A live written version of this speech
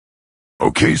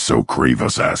Okay, so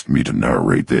Kravas asked me to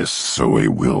narrate this, so I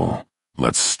will.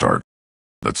 Let's start.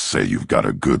 Let's say you've got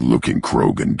a good-looking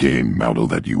Krogan game model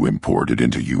that you imported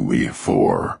into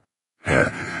UE4.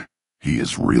 Heh, he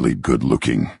is really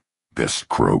good-looking. Best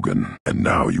Krogan, and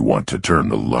now you want to turn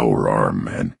the lower arm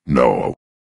and... No.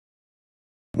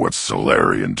 What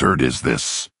Solarian dirt is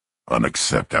this?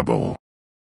 Unacceptable.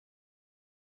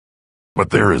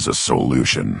 But there is a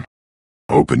solution.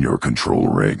 Open your control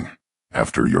rig.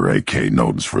 After your AK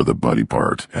nodes for the body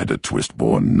part, add a twist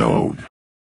bone node.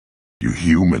 You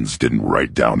humans didn't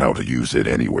write down how to use it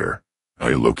anywhere.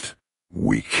 I looked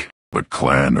weak, but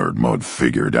Clan Nerd Mod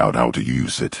figured out how to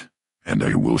use it. And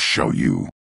I will show you.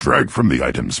 Drag from the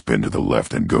items pin to the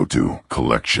left and go to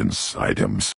Collections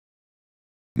Items.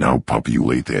 Now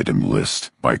populate the item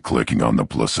list by clicking on the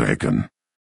plus icon.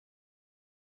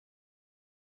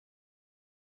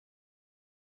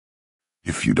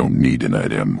 If you don't need an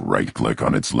item, right-click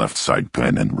on its left side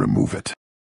pane and remove it.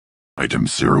 Item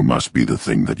 0 must be the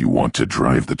thing that you want to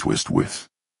drive the twist with.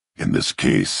 In this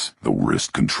case, the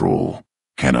wrist control.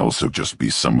 Can also just be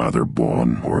some other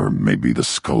bone, or maybe the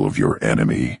skull of your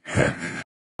enemy.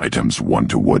 Items 1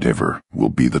 to whatever will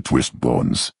be the twist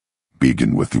bones.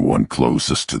 Begin with the one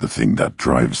closest to the thing that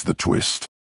drives the twist.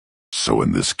 So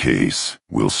in this case,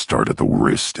 we'll start at the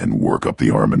wrist and work up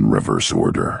the arm in reverse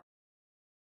order.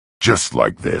 Just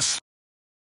like this.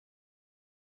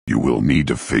 You will need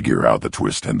to figure out the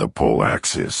twist and the pole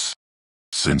axis.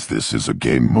 Since this is a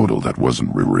game model that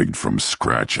wasn't re-rigged from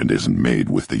scratch and isn't made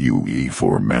with the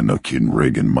UE4 mannequin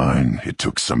rig in mind, it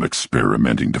took some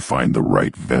experimenting to find the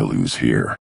right values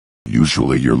here.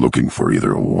 Usually you're looking for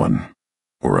either a 1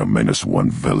 or a -1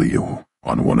 value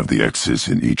on one of the X's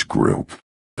in each group.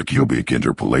 The cubic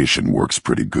interpolation works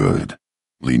pretty good.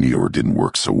 Linear didn't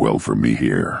work so well for me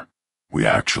here. We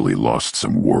actually lost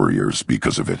some warriors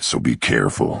because of it, so be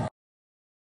careful.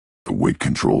 The weight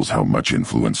controls how much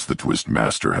influence the twist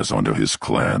master has onto his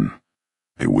clan.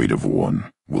 A weight of 1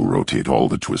 will rotate all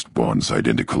the twist bonds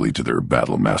identically to their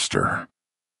battle master.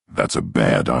 That's a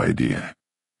bad idea.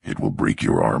 It will break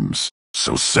your arms,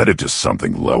 so set it to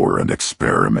something lower and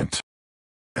experiment.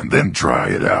 And then try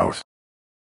it out.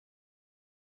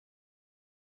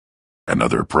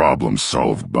 Another problem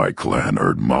solved by Clan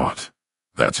Nerd Mod.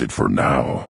 That's it for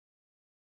now.